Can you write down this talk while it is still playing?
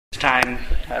time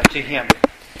to Him.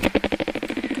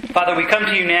 Father, we come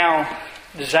to you now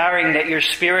desiring that your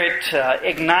Spirit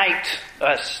ignite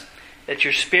us, that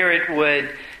your Spirit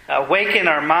would awaken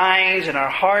our minds and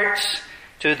our hearts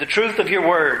to the truth of your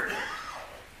Word.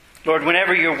 Lord,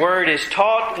 whenever your Word is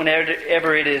taught,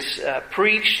 whenever it is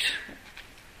preached,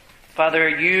 Father,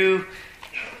 you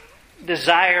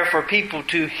desire for people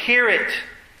to hear it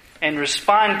and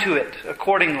respond to it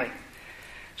accordingly.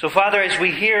 So, Father, as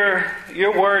we hear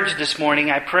your words this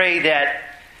morning, I pray that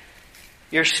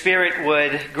your Spirit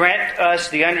would grant us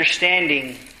the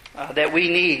understanding that we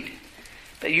need,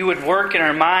 that you would work in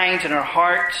our minds and our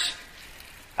hearts.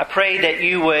 I pray that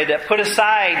you would put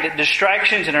aside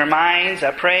distractions in our minds.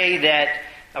 I pray that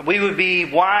we would be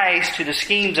wise to the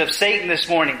schemes of Satan this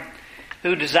morning,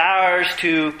 who desires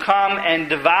to come and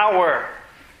devour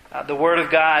the Word of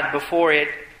God before it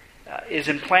is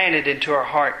implanted into our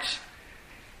hearts.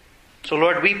 So,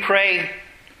 Lord, we pray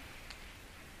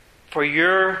for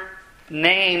your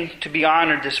name to be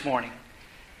honored this morning.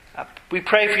 We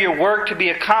pray for your work to be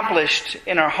accomplished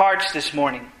in our hearts this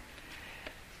morning.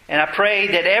 And I pray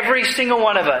that every single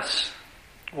one of us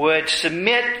would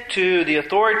submit to the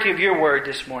authority of your word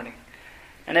this morning.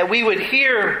 And that we would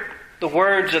hear the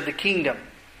words of the kingdom.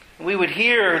 We would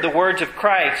hear the words of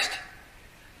Christ.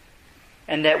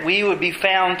 And that we would be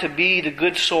found to be the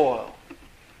good soil.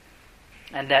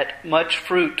 And that much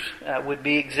fruit would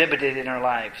be exhibited in our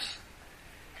lives.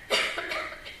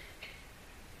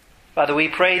 Father, we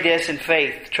pray this in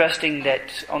faith, trusting that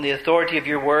on the authority of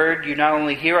your word, you not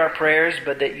only hear our prayers,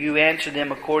 but that you answer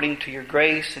them according to your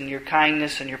grace and your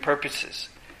kindness and your purposes.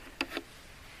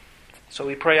 So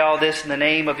we pray all this in the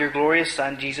name of your glorious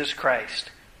Son, Jesus Christ.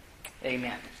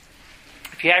 Amen.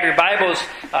 If you have your Bibles,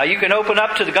 you can open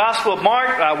up to the Gospel of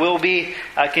Mark. We'll be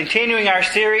continuing our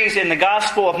series in the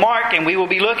Gospel of Mark, and we will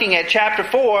be looking at chapter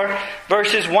 4,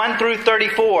 verses 1 through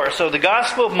 34. So the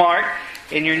Gospel of Mark,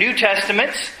 in your New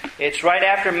Testaments, it's right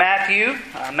after Matthew.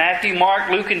 Matthew,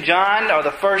 Mark, Luke, and John are the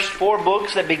first 4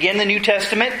 books that begin the New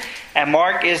Testament, and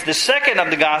Mark is the second of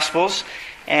the Gospels.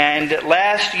 And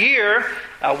last year,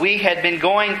 we had been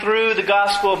going through the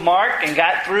Gospel of Mark and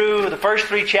got through the first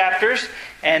 3 chapters.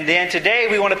 And then today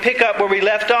we want to pick up where we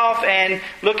left off and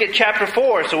look at chapter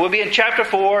 4. So we'll be in chapter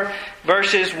 4,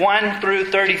 verses 1 through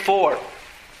 34.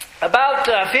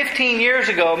 About 15 years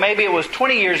ago, maybe it was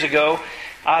 20 years ago,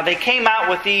 they came out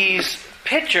with these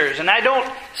pictures. And I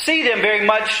don't see them very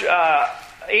much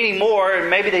anymore.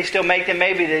 Maybe they still make them,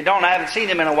 maybe they don't. I haven't seen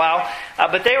them in a while.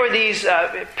 But they were these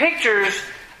pictures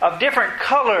of different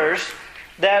colors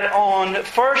that on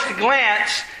first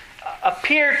glance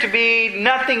appear to be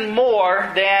nothing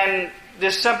more than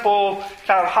this simple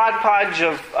kind of hodgepodge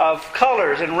of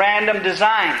colors and random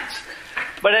designs.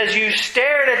 But as you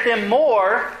stared at them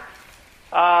more,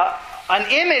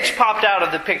 an image popped out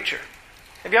of the picture.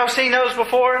 Have y'all seen those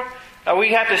before?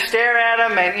 We have to stare at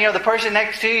them, and the person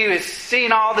next to you is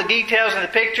seeing all the details in the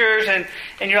pictures, and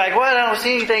you're like, "Well, I don't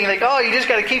see anything." Like, "Oh, you just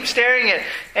got to keep staring at,"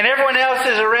 and everyone else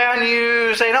is around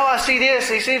you saying, "Oh, I see this,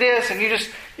 I see this," and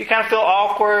you kind of feel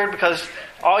awkward because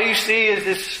all you see is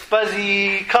this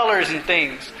fuzzy colors and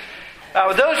things.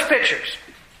 With those pictures,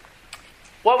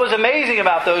 what was amazing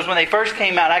about those when they first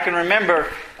came out, I can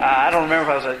remember, I don't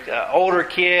remember if I was an older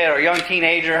kid or a young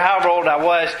teenager, however old I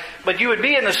was, but you would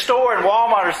be in the store in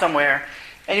Walmart or somewhere,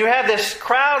 and you have this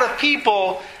crowd of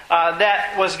people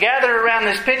that was gathered around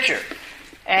this picture.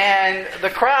 And the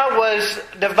crowd was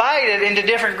divided into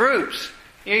different groups.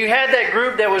 You had that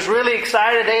group that was really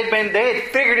excited. They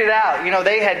had figured it out.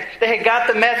 They had got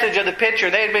the message of the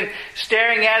picture. They had been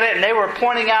staring at it, and they were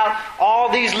pointing out all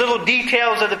these little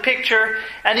details of the picture.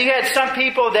 And you had some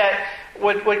people that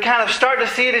would kind of start to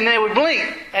see it, and they would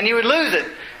blink, and you would lose it.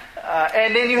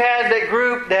 And then you had that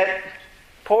group that,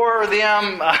 poor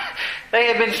them, they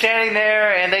had been standing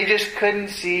there, and they just couldn't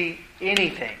see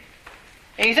anything.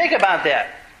 And you think about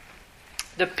that.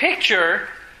 The picture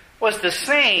was the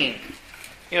same.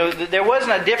 There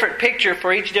wasn't a different picture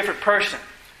for each different person.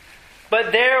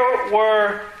 But there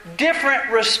were different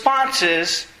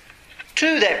responses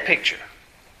to that picture.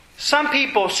 Some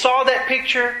people saw that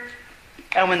picture,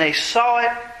 and when they saw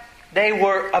it, they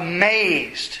were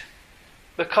amazed.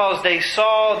 Because they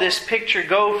saw this picture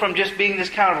go from just being this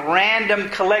kind of random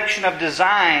collection of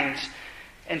designs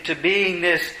into being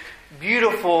this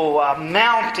beautiful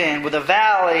mountain with a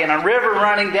valley and a river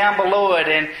running down below it,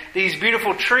 and these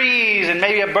beautiful trees and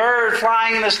maybe a bird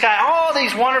flying in the sky. All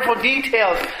these wonderful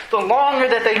details. The longer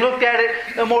that they looked at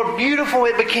it, the more beautiful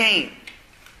it became.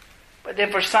 But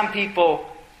then for some people,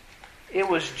 it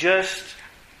was just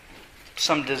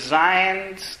some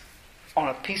designs on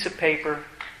a piece of paper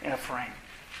in a frame.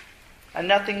 and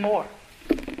nothing more,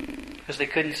 because they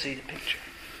couldn't see the picture.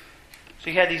 So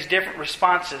you had these different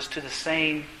responses to the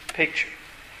same picture.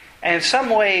 And in some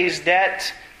ways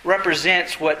that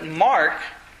represents what Mark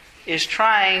is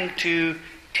trying to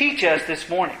teach us this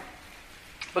morning.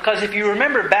 Because if you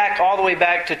remember all the way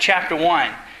back to chapter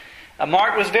 1,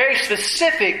 Mark was very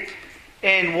specific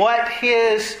in what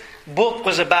his book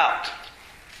was about.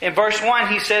 In verse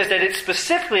 1 he says that it's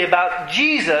specifically about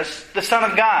Jesus, the Son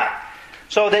of God.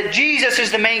 So that Jesus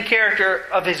is the main character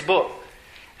of his book.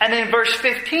 And then in verse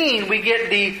 15 we get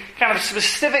the kind of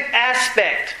specific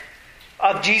aspect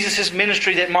of Jesus'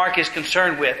 ministry that Mark is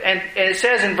concerned with. And it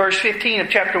says in verse 15 of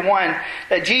chapter 1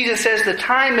 that Jesus says the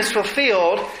time is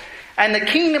fulfilled and the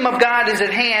kingdom of God is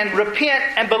at hand. Repent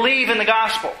and believe in the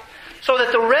gospel. So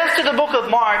that the rest of the book of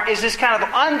Mark is this kind of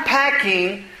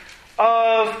unpacking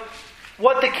of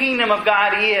what the kingdom of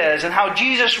God is and how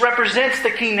Jesus represents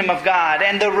the kingdom of God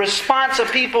and the response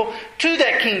of people to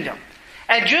that kingdom.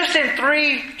 And just in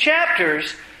 3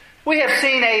 chapters, we have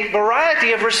seen a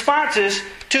variety of responses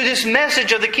to this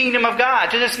message of the kingdom of God,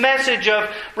 to this message of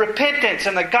repentance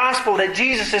and the gospel that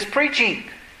Jesus is preaching.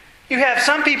 You have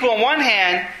some people on one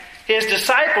hand, his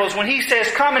disciples, when he says,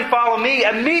 come and follow me,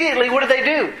 immediately what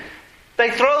do?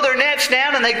 They throw their nets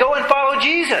down and they go and follow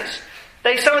Jesus.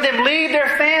 Some of them leave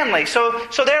their family. So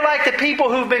they're like the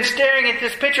people who've been staring at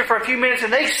this picture for a few minutes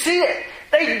and they see it.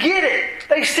 They get it.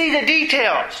 They see the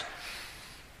details.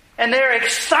 And they're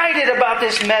excited about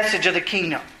this message of the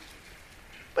kingdom.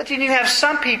 But then you have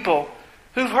some people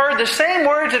who've heard the same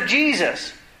words of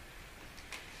Jesus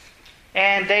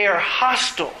and they are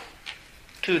hostile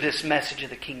to this message of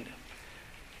the kingdom.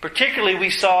 Particularly we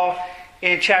saw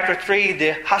in chapter 3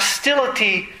 the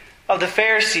hostility of the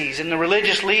Pharisees and the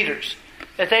religious leaders.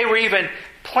 That they were even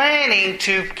planning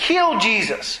to kill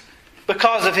Jesus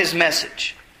because of his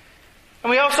message.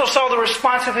 And we also saw the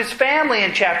response of his family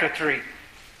in chapter 3.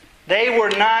 They were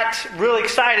not really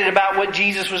excited about what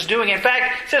Jesus was doing. In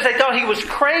fact, it says they thought he was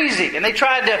crazy. And they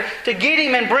tried to get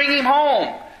him and bring him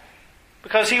home.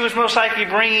 Because he was most likely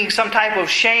bringing some type of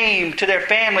shame to their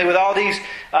family with all these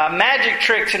magic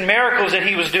tricks and miracles that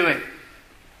he was doing.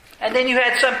 And then you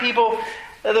had some people,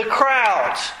 the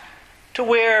crowds, to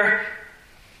where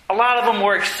a lot of them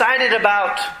were excited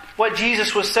about what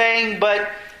Jesus was saying,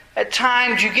 but at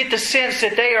times you get the sense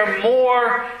that they are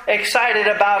more excited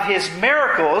about his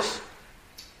miracles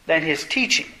than his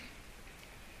teaching.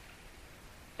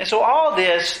 And so all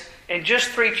this, in just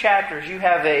 3 chapters, you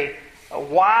have a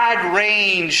wide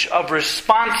range of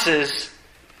responses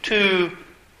to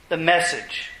the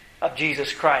message of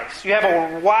Jesus Christ. You have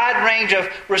a wide range of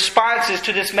responses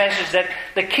to this message that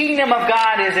the kingdom of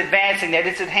God is advancing, that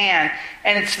it's at hand,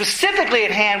 and it's specifically at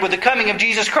hand with the coming of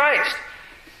Jesus Christ.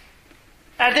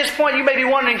 At this point, you may be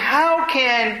wondering, how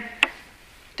can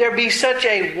there be such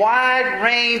a wide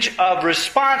range of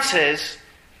responses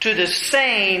to the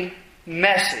same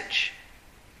message?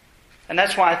 And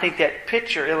that's why I think that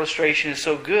picture illustration is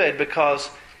so good, because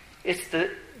it's the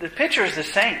picture is the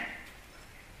same.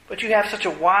 But you have such a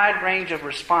wide range of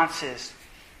responses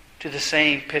to the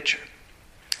same picture.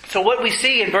 So what we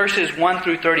see in verses 1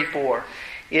 through 34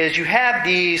 is you have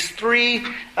these 3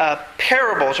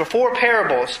 parables or 4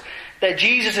 parables that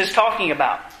Jesus is talking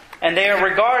about. And they are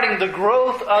regarding the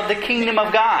growth of the kingdom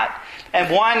of God.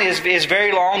 And one is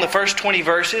very long, the first 20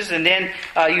 verses. And then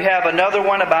you have another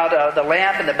one about the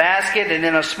lamp and the basket. And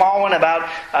then a small one about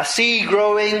a seed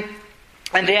growing.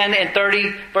 And then in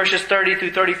verses 30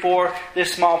 through 34,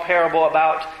 this small parable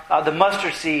about the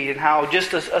mustard seed and how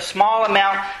just a small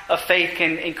amount of faith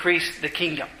can increase the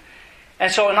kingdom.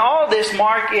 And so in all this,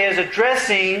 Mark is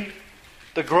addressing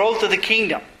the growth of the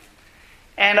kingdom.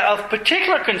 And of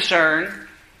particular concern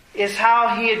is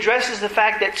how he addresses the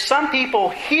fact that some people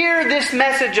hear this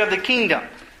message of the kingdom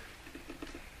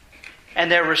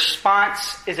and their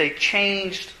response is a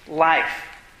changed life.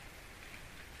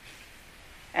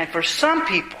 And for some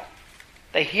people,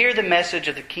 they hear the message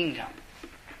of the kingdom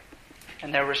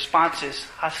and their response is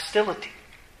hostility.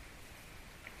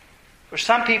 For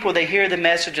some people, they hear the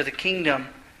message of the kingdom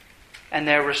and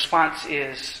their response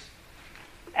is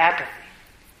apathy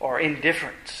or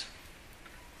indifference.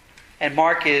 And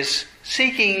Mark is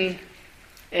seeking,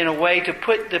 in a way, to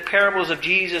put the parables of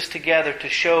Jesus together to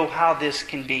show how this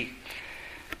can be.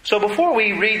 So before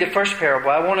we read the first parable,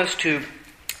 I want us to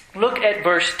look at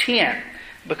verse 10.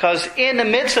 Because in the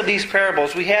midst of these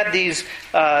parables, we have these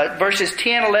verses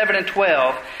 10, 11, and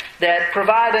 12 that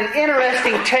provide an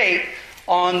interesting take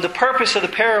on the purpose of the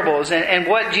parables and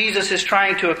what Jesus is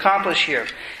trying to accomplish here.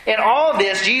 In all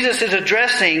this, Jesus is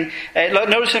addressing,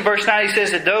 notice in verse 9 he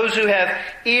says that those who have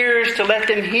ears to let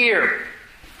them hear.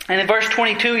 And in verse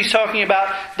 22, he's talking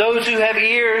about those who have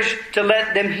ears to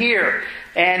let them hear.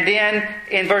 And then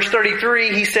in verse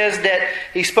 33, he says that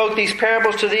he spoke these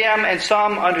parables to them, and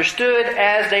some understood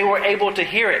as they were able to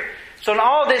hear it. So in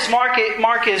all this, Mark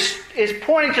is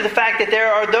pointing to the fact that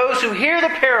there are those who hear the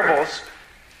parables,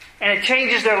 and it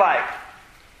changes their life.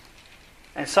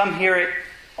 And some hear it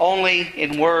only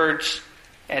in words,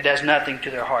 and it does nothing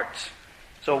to their hearts.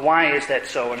 So why is that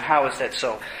so, and how is that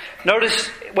so? Notice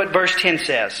what verse 10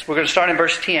 says. We're going to start in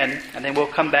verse 10, and then we'll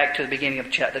come back to the beginning of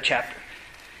the chapter.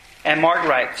 And Mark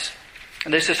writes,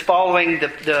 and this is following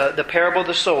the parable of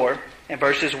the sower, in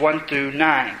verses 1 through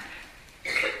 9.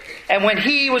 And when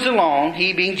he was alone,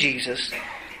 he being Jesus,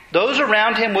 those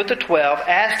around him with the 12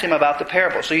 asked him about the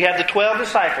parable. So you have the 12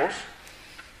 disciples,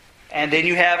 and then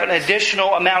you have an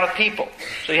additional amount of people.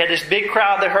 So you had this big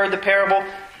crowd that heard the parable.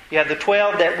 You have the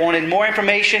 12 that wanted more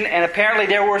information, and apparently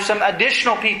there were some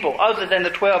additional people other than the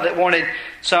 12 that wanted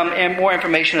some more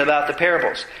information about the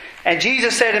parables. And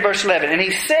Jesus said in verse 11, and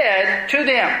he said to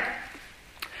them,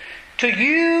 to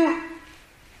you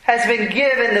has been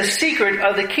given the secret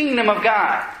of the kingdom of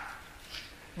God.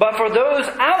 But for those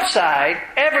outside,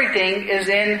 everything is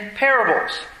in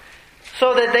parables,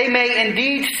 so that they may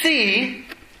indeed see,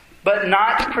 but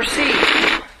not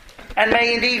perceive, and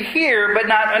may indeed hear, but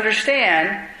not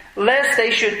understand, lest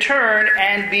they should turn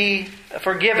and be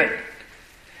forgiven.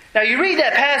 Now you read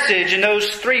that passage in those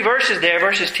 3 verses there,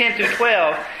 verses 10 through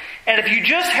 12, and if you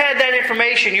just had that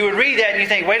information, you would read that and you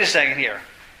think, wait a second here.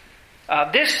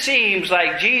 This seems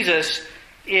like Jesus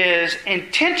is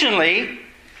intentionally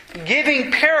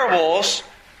giving parables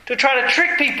to try to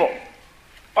trick people,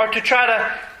 or to try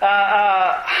to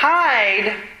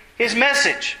hide his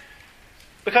message.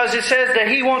 Because it says that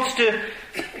he wants to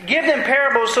give them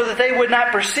parables so that they would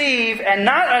not perceive and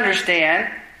not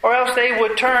understand, or else they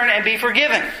would turn and be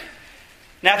forgiven.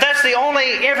 Now, if that's the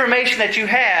only information that you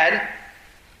had,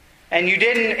 and you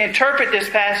didn't interpret this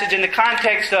passage in the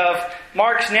context of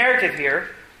Mark's narrative here,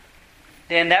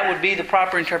 then that would be the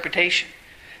proper interpretation.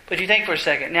 But you think for a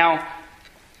second. Now,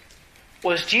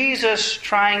 was Jesus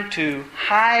trying to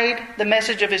hide the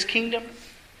message of his kingdom?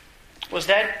 Was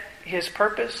that his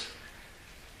purpose?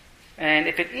 And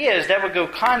if it is, that would go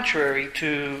contrary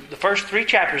to the first 3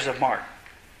 chapters of Mark,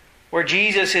 where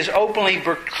Jesus is openly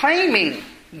proclaiming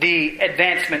the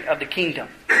advancement of the kingdom.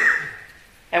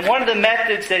 And one of the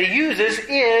methods that he uses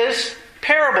is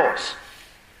parables.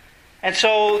 And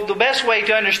so the best way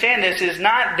to understand this is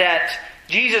not that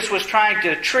Jesus was trying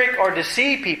to trick or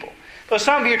deceive people. But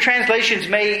some of your translations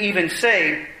may even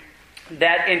say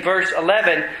that in verse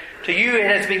 11, to you it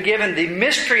has been given the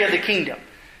mystery of the kingdom.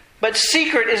 But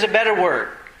secret is a better word,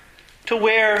 to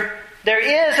where there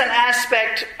is an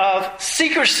aspect of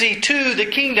secrecy to the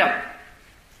kingdom.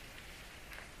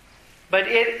 But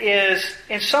it is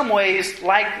in some ways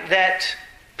like that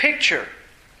picture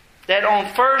that on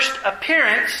first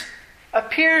appearance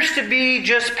appears to be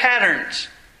just patterns.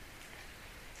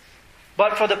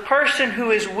 But for the person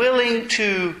who is willing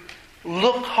to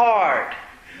look hard,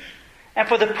 and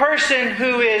for the person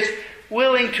who is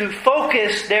willing to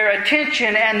focus their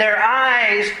attention and their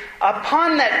eyes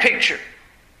upon that picture,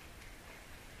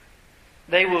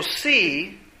 they will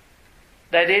see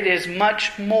that it is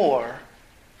much more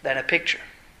than a picture,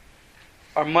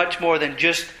 or much more than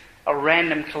just a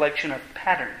random collection of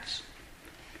patterns.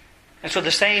 And so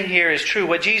the same here is true.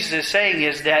 What Jesus is saying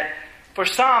is that for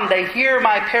some, they hear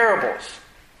my parables,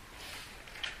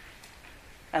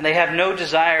 and they have no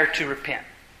desire to repent.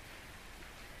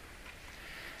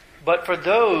 But for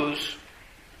those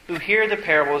who hear the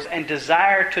parables and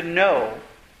desire to know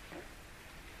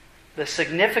the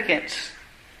significance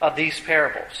of these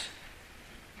parables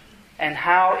and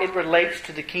how it relates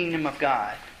to the kingdom of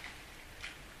God,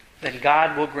 then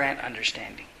God will grant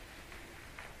understanding.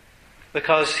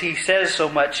 Because he says so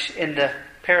much in the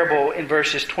parable in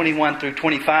verses 21 through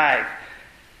 25,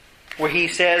 where he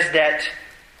says that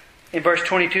in verse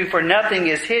 22, for nothing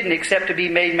is hidden except to be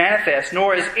made manifest,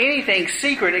 nor is anything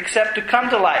secret except to come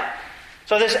to light.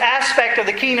 So this aspect of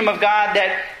the kingdom of God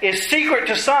that is secret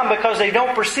to some because they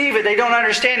don't perceive it, they don't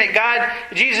understand it,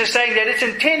 Jesus is saying that it's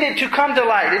intended to come to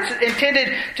light. It's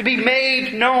intended to be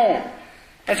made known.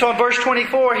 And so in verse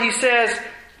 24 he says,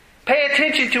 pay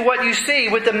attention to what you see.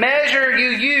 With the measure you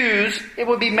use, it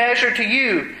will be measured to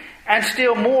you, and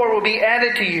still more will be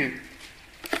added to you.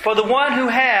 For the one who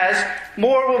has,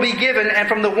 more will be given, and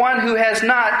from the one who has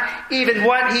not, even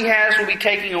what he has will be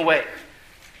taken away.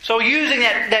 So using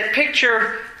that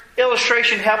picture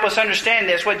illustration to help us understand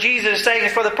this, what Jesus is saying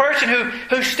is for the person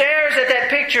who stares at that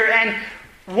picture and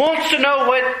wants to know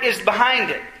what is behind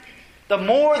it, The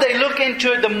more they look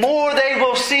into it, the more they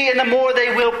will see and the more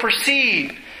they will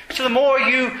perceive. So the more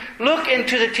you look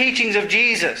into the teachings of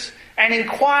Jesus and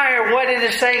inquire what it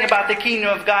is saying about the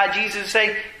kingdom of God, Jesus is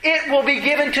saying, it will be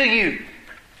given to you.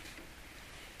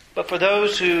 But for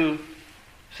those who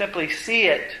simply see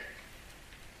it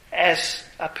as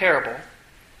a parable,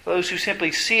 those who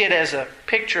simply see it as a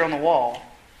picture on the wall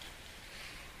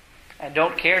and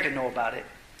don't care to know about it,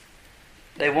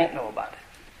 they won't know about it.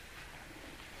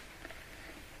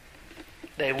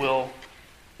 They will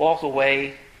walk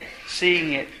away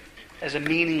seeing it as a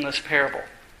meaningless parable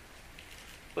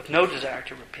with no desire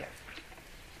to repent.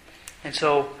 And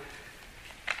so,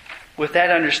 with that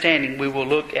understanding, we will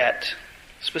look at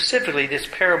specifically this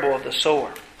parable of the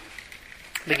sower,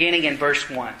 beginning in verse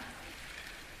 1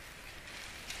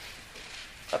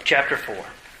 of chapter 4.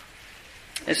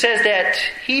 It says that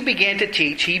he began to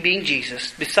teach, he being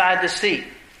Jesus, beside the sea.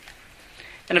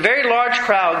 And a very large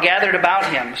crowd gathered about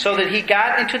him, so that he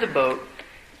got into the boat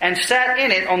and sat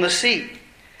in it on the sea.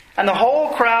 And the whole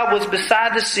crowd was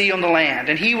beside the sea on the land.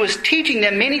 And he was teaching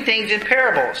them many things in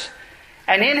parables.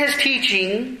 And in his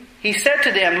teaching, he said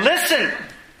to them, listen,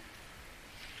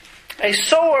 a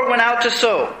sower went out to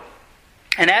sow.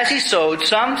 And as he sowed,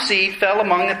 some seed fell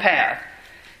among the path,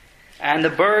 and the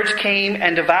birds came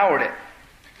and devoured it.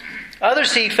 Other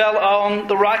seed fell on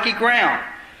the rocky ground,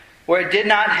 where it did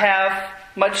not have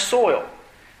much soil.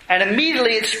 And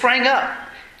immediately it sprang up.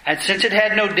 And since it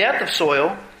had no depth of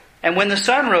soil, and when the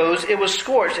sun rose, it was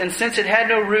scorched. And since it had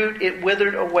no root, it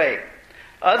withered away.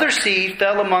 Other seed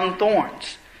fell among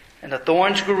thorns. And the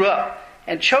thorns grew up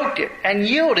and choked it, and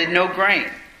yielded no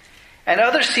grain. And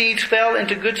other seeds fell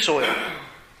into good soil,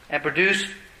 and produced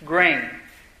grain,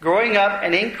 growing up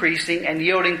and increasing, and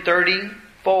yielding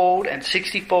 30-fold, and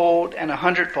 60-fold, and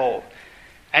 100-fold.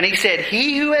 And he said,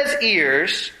 he who has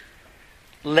ears,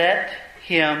 let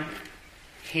him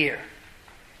hear.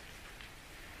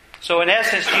 So in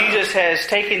essence, Jesus has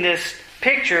taken this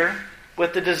picture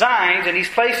with the designs and he's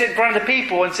placed it in front of the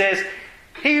people and says,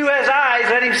 he who has eyes,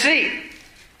 let him see.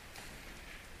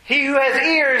 He who has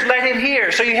ears, let him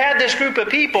hear. So you have this group of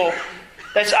people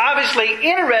that's obviously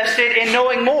interested in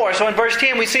knowing more. So in verse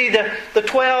 10 we see the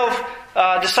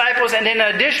 12 disciples and then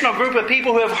an additional group of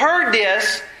people who have heard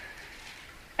this.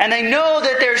 And they know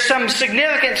that there's some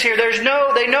significance here.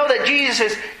 They know that Jesus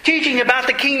is teaching about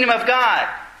the kingdom of God.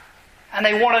 And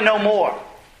they want to know more.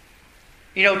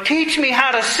 Teach me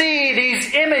how to see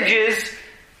these images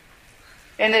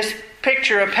in this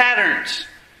picture of patterns.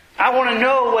 I want to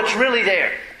know what's really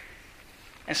there.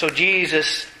 And so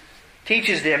Jesus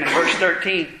teaches them in verse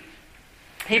 13.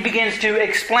 He begins to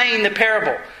explain the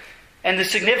parable and the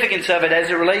significance of it as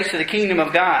it relates to the kingdom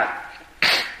of God.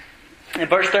 In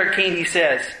verse 13 he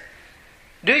says,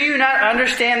 do you not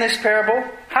understand this parable?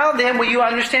 How then will you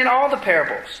understand all the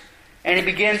parables? And he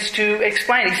begins to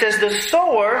explain. He says, the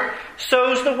sower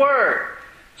sows the word.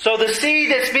 So the seed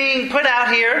that's being put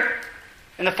out here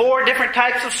in the 4 different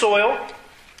types of soil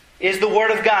is the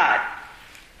word of God.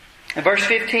 In verse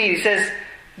 15 he says,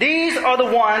 these are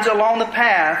the ones along the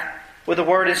path where the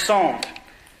word is sown.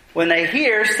 When they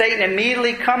hear, Satan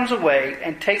immediately comes away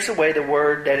and takes away the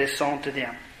word that is sown to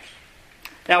them.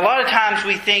 Now, a lot of times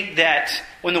we think that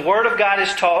when the Word of God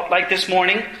is taught, like this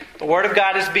morning, the Word of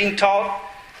God is being taught,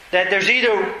 that there's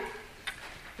either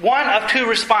one of 2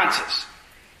 responses.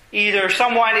 Either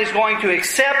someone is going to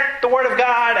accept the Word of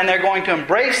God and they're going to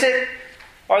embrace it,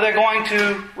 or they're going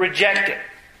to reject it.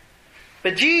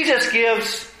 But Jesus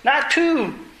gives not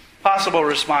 2 possible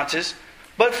responses,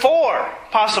 but 4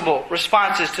 possible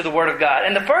responses to the Word of God.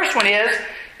 And the first one is,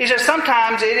 he says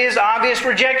sometimes it is obvious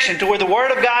rejection to where the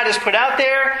Word of God is put out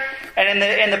there, and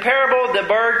in the parable the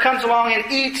bird comes along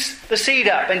and eats the seed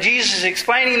up. And Jesus is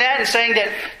explaining that and saying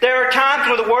that there are times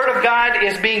where the Word of God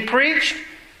is being preached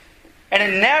and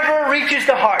it never reaches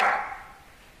the heart.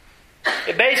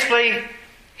 It basically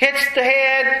hits the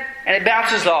head and it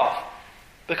bounces off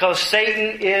because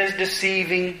Satan is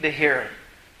deceiving the hearer.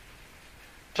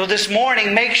 So this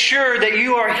morning, make sure that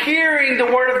you are hearing the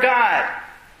Word of God.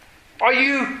 Are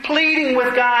you pleading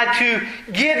with God to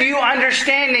give you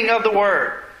understanding of the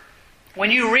Word? When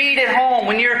you read at home,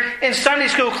 when you're in Sunday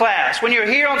school class, when you're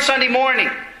here on Sunday morning,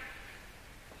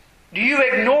 do you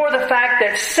ignore the fact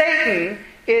that Satan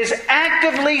is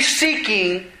actively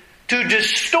seeking to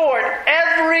distort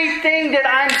everything that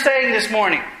I'm saying this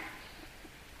morning?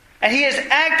 And he is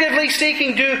actively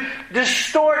seeking to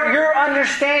distort your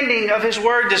understanding of his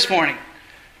Word this morning.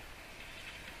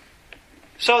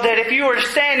 So that if you were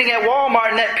standing at Walmart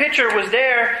and that picture was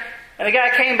there, and the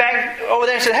guy came back over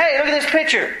there and said, hey, look at this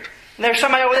picture. And there's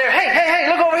somebody over there, hey,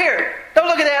 look over here. Don't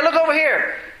look at that, look over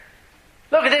here.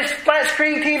 Look at this flat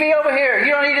screen TV over here.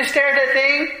 You don't need to stare at that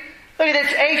thing. Look at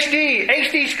this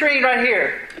HD screen right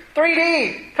here.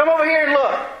 3D. Come over here and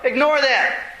look. Ignore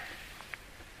that.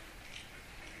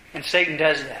 And Satan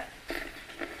does that.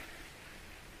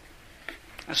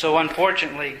 And so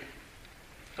unfortunately,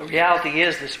 the reality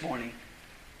is this morning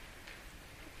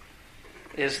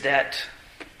is that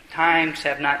times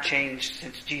have not changed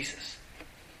since Jesus.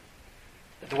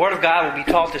 That the Word of God will be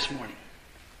taught this morning.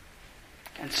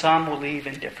 And some will leave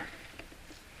indifferent.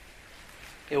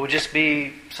 It will just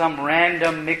be some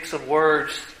random mix of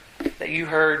words that you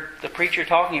heard the preacher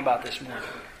talking about this morning.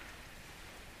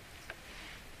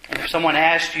 And if someone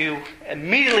asked you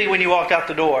immediately when you walked out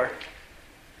the door,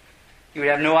 you would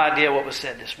have no idea what was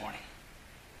said this morning.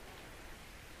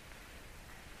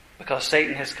 Because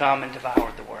Satan has come and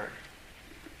devoured the Word.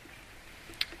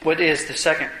 What is the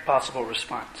second possible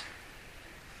response?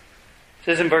 It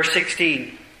says in verse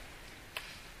 16,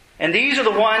 "And these are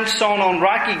the ones sown on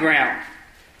rocky ground.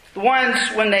 The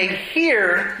ones, when they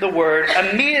hear the Word,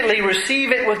 immediately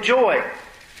receive it with joy.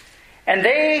 And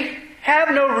they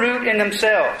have no root in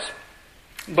themselves,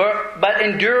 but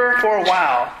endure for a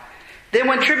while. Then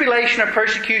when tribulation or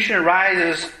persecution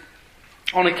arises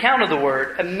on account of the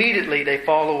Word, immediately they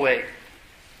fall away."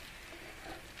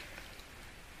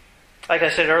 Like I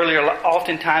said earlier,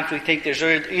 oftentimes we think there's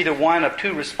either one of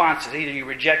two responses. Either you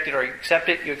reject it or you accept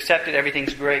it. You accept it,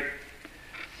 everything's great.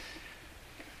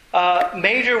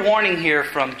 Major warning here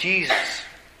from Jesus.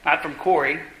 Not from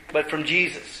Corey, but from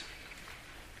Jesus.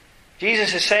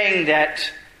 Jesus is saying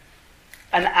that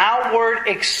an outward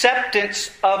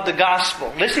acceptance of the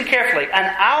gospel. Listen carefully.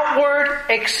 An outward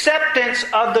acceptance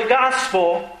of the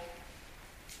gospel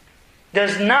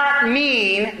does not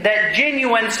mean that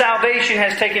genuine salvation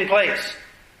has taken place,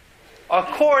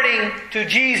 according to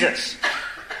Jesus.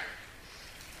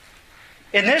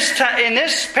 In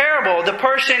this parable, the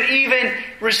person even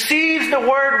receives the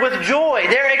Word with joy.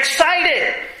 They're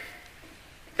excited.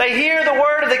 They hear the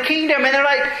word of the kingdom and they're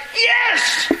like,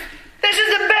 "Yes! This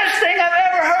is the best thing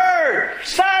I've ever heard.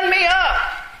 Sign me up.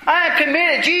 I am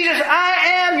committed. Jesus, I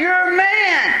am your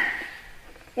man.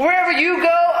 Wherever you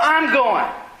go, I'm going.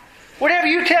 Whatever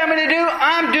you tell me to do,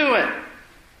 I'm doing."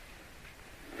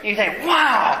 And you think,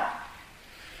 wow,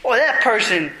 boy, that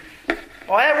person,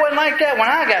 well, that wasn't like that when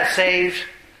I got saved.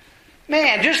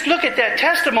 Man, just look at that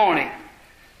testimony.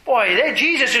 Boy,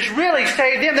 Jesus just really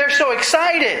saved them. They're so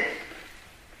excited.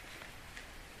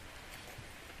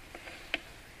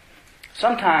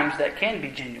 Sometimes that can be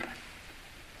genuine.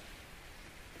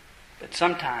 But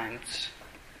sometimes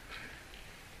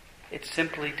it's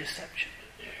simply deception.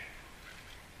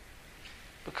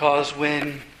 Because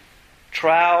when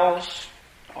trials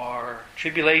or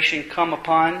tribulation come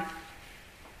upon,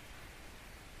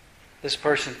 this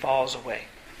person falls away.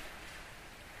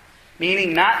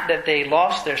 Meaning not that they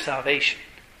lost their salvation,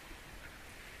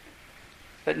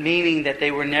 but meaning that they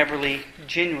were never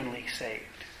genuinely saved.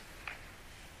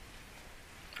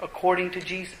 According to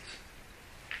Jesus.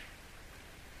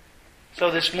 So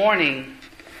this morning,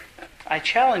 I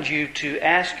challenge you to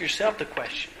ask yourself the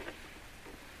question: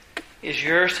 is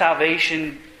your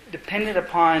salvation dependent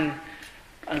upon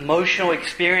an emotional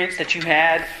experience that you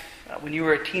had when you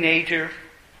were a teenager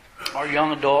or a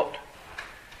young adult?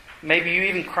 Maybe you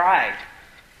even cried.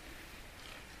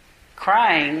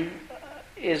 Crying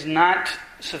is not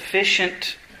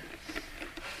sufficient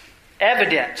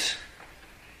evidence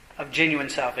of genuine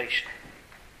salvation,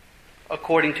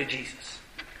 according to Jesus.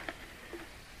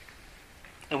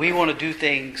 And we want to do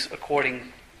things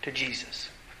according to Jesus.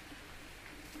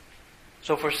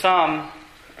 So for some,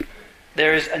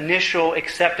 there is initial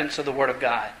acceptance of the Word of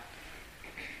God.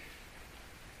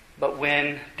 But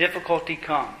when difficulty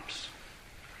comes,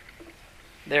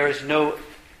 there is no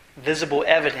visible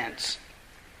evidence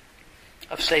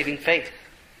of saving faith.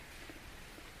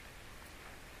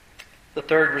 The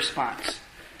third response.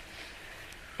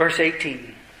 Verse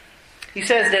 18. He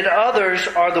says that others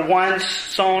are the ones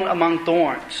sown among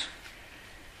thorns.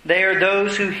 They are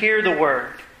those who hear the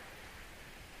Word,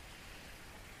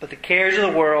 but the cares of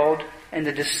the world and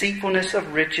the deceitfulness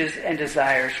of riches and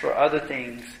desires for other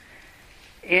things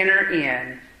enter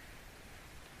in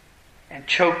and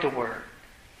choke the Word,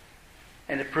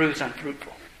 and it proves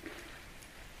unfruitful.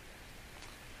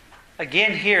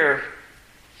 Again here,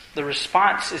 the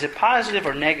response, is it positive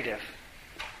or negative?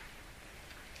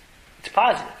 It's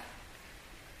positive.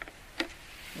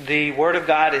 The Word of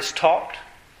God is taught,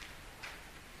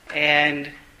 and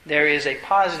there is a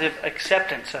positive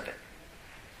acceptance of it.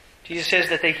 Jesus says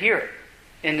that they hear it.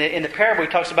 In the parable, he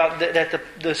talks about that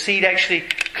the seed actually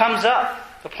comes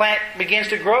up. The plant begins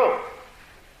to grow.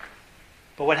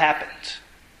 But what happens?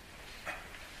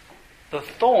 the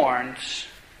thorns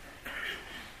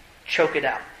choke it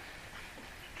out.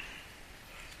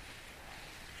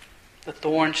 The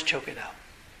thorns choke it out.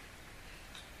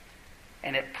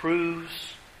 And it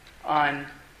proves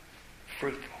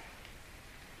unfruitful.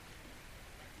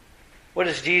 What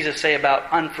does Jesus say about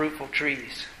unfruitful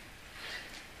trees?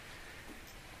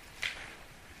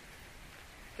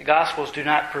 The Gospels do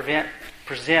not present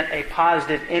a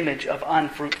positive image of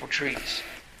unfruitful trees.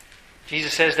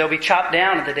 Jesus says they'll be chopped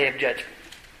down at the day of judgment.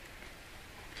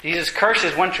 Jesus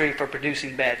curses one tree for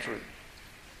producing bad fruit.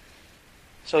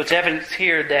 So it's evidence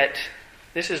here that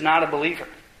this is not a believer.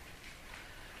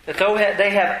 That though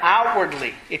they have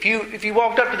outwardly, if you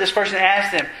walked up to this person and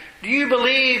asked them, do you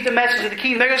believe the message of the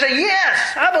kingdom? They're going to say,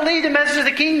 yes, I believe the message of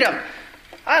the kingdom.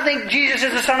 I think Jesus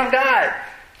is the Son of God.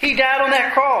 He died on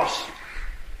that cross.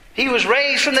 He was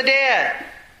raised from the dead.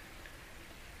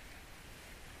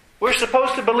 We're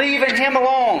supposed to believe in Him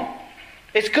alone.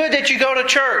 It's good that you go to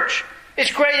church.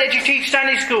 It's great that you teach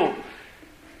Sunday school.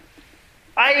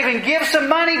 I even give some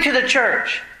money to the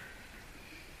church.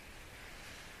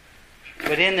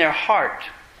 But in their heart,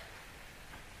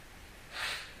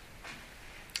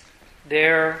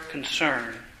 their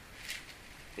concern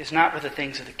is not with the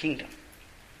things of the kingdom,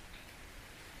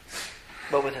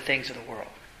 but with the things of the world.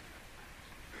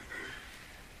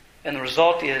 And the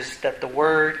result is that the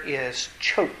word is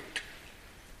choked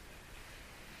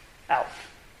out.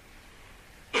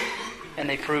 And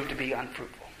they prove to be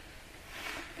unfruitful.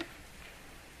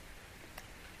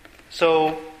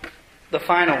 So, the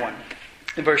final one,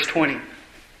 in verse 20.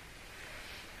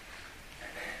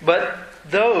 But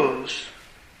those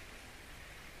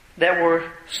that were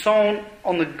sown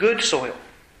on the good soil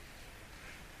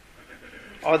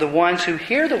are the ones who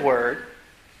hear the word,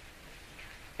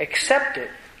 accept it,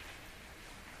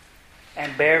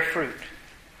 and bear fruit.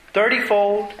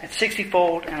 30-fold and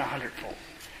 60-fold and 100-fold.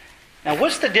 Now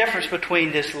what's the difference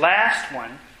between this last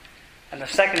one and the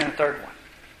second and third one?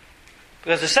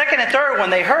 Because the second and third one,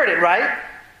 they heard it, right?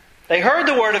 They heard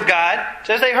the Word of God. It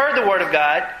says they heard the Word of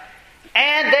God.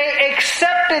 And they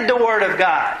accepted the Word of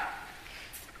God.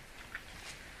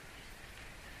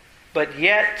 But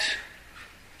yet,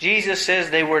 Jesus says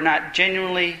they were not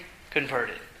genuinely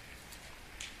converted.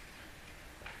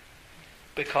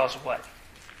 Because what?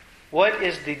 What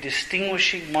is the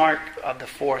distinguishing mark of the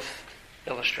fourth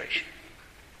illustration?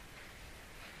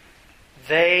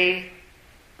 They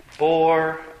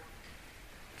bore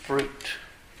fruit.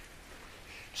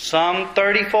 Some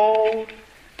 30-fold,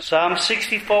 some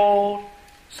 60-fold,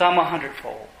 some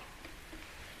 100-fold.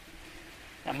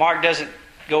 Now Mark doesn't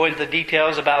go into the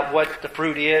details about what the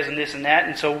fruit is and this and that,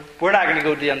 and so we're not going to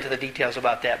go into the details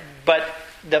about that. But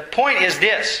the point is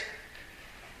this,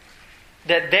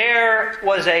 that there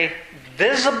was a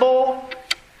visible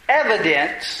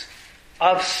evidence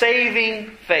of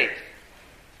saving faith.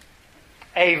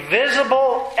 A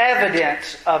visible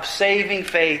evidence of saving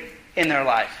faith in their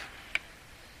life.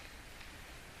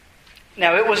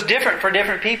 Now, it was different for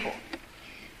different people.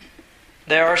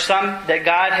 There are some that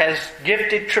God has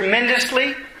gifted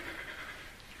tremendously,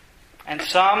 and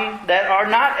some that are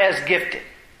not as gifted.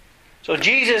 So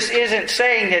Jesus isn't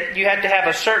saying that you have to have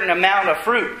a certain amount of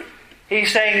fruit.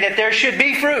 He's saying that there should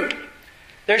be fruit.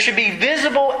 There should be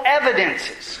visible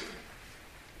evidences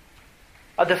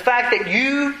of the fact that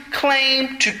you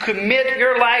claim to commit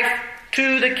your life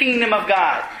to the kingdom of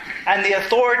God and the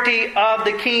authority of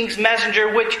the King's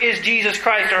messenger, which is Jesus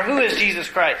Christ, or who is Jesus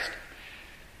Christ.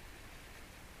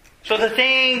 So the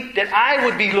thing that I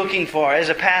would be looking for as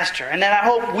a pastor, and that I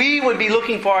hope we would be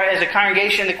looking for as a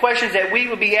congregation, the questions that we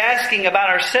would be asking about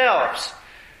ourselves,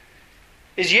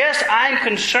 is yes, I'm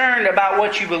concerned about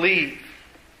what you believe.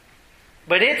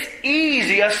 But it's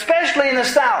easy, especially in the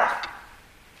South,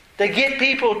 to get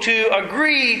people to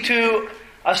agree to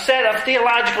a set of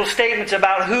theological statements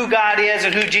about who God is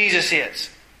and who Jesus is.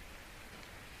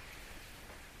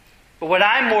 But what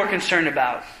I'm more concerned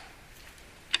about,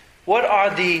 what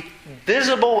are the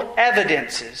visible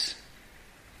evidences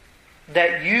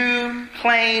that you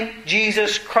claim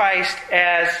Jesus Christ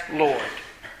as Lord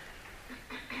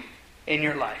in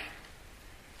your life?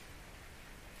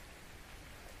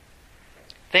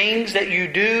 Things that you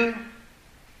do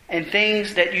and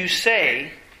things that you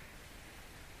say,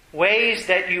 ways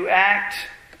that you act,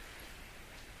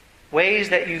 ways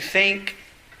that you think,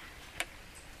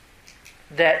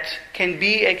 that can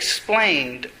be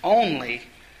explained only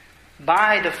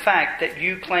by the fact that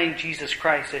you claim Jesus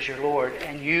Christ as your Lord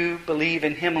and you believe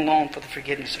in Him alone for the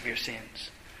forgiveness of your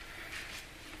sins.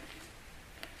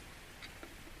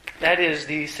 That is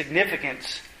the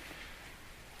significance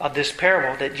of this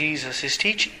parable that Jesus is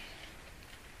teaching.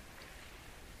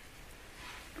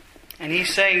 And And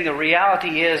he's saying the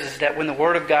reality is that when the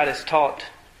Word of God is taught,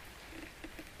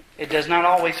 it does not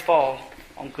always fall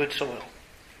on good soil.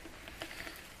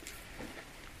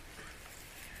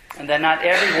 And that not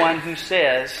everyone who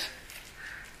says,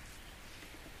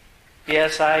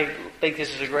 yes, I think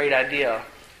this is a great idea,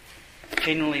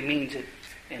 genuinely means it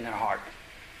in their heart.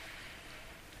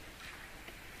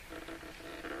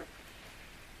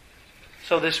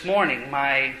 So this morning,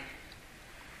 my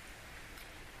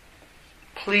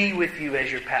plea with you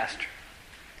as your pastor,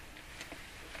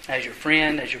 as your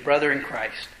friend, as your brother in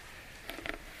Christ,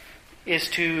 is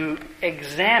to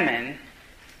examine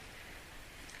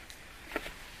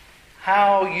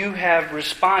how you have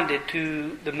responded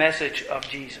to the message of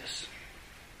Jesus.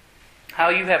 How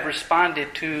you have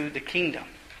responded to the kingdom.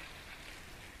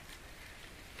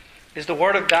 Is the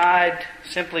Word of God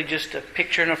simply just a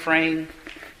picture in a frame?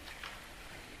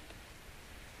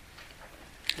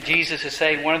 Jesus is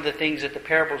saying one of the things that the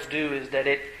parables do is that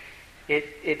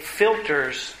it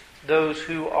filters those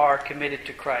who are committed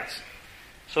to Christ.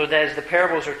 So that as the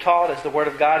parables are taught, as the Word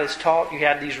of God is taught, you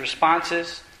have these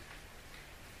responses.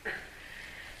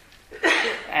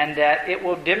 And that it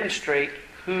will demonstrate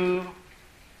who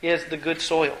is the good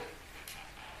soil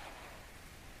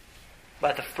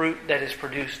by the fruit that is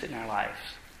produced in their lives.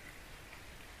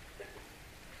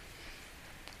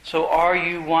 So are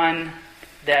you one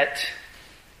that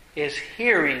is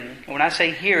hearing? And when I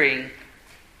say hearing,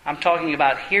 I'm talking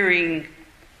about hearing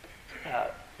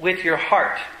with your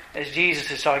heart, as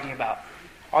Jesus is talking about.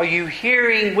 Are you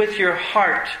hearing with your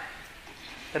heart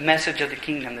the message of the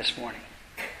kingdom this morning?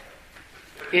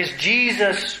 Is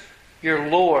Jesus your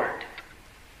Lord?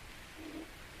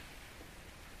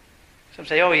 Some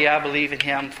say, oh yeah, I believe in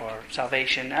Him for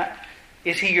salvation.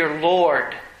 Is He your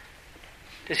Lord?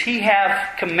 Does He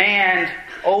have command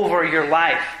over your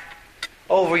life?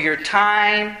 Over your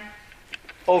time?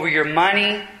 Over your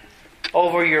money?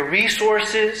 Over your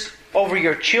resources? Over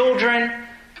your children?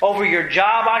 Over your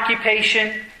job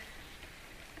occupation?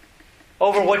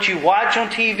 Over what you watch on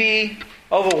TV?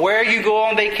 Over where you go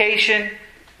on vacation?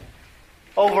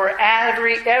 Over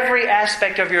every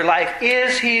aspect of your life.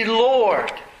 Is He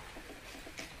Lord?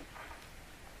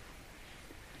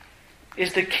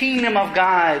 Is the kingdom of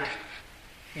God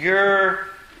your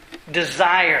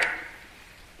desire,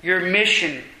 your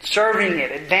mission, serving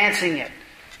it, advancing it,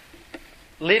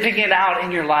 living it out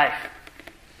in your life?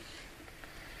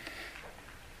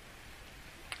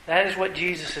 That is what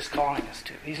Jesus is calling us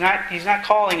to. He's not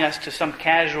calling us to some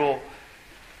casual,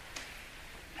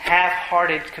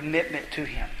 half-hearted commitment to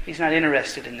Him. He's not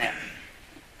interested in that.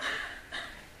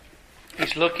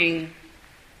 He's looking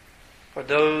for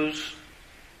those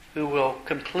who will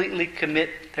completely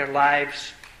commit their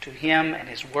lives to Him and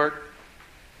His work,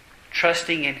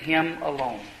 trusting in Him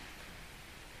alone,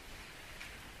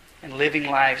 and living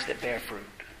lives that bear fruit.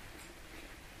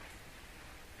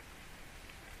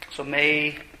 So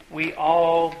may we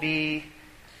all be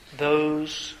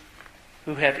those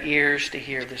who have ears to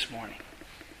hear this morning.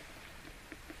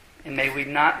 And may we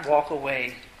not walk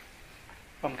away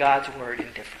from God's Word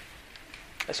indifferent.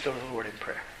 Let's go to the Lord in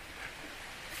prayer.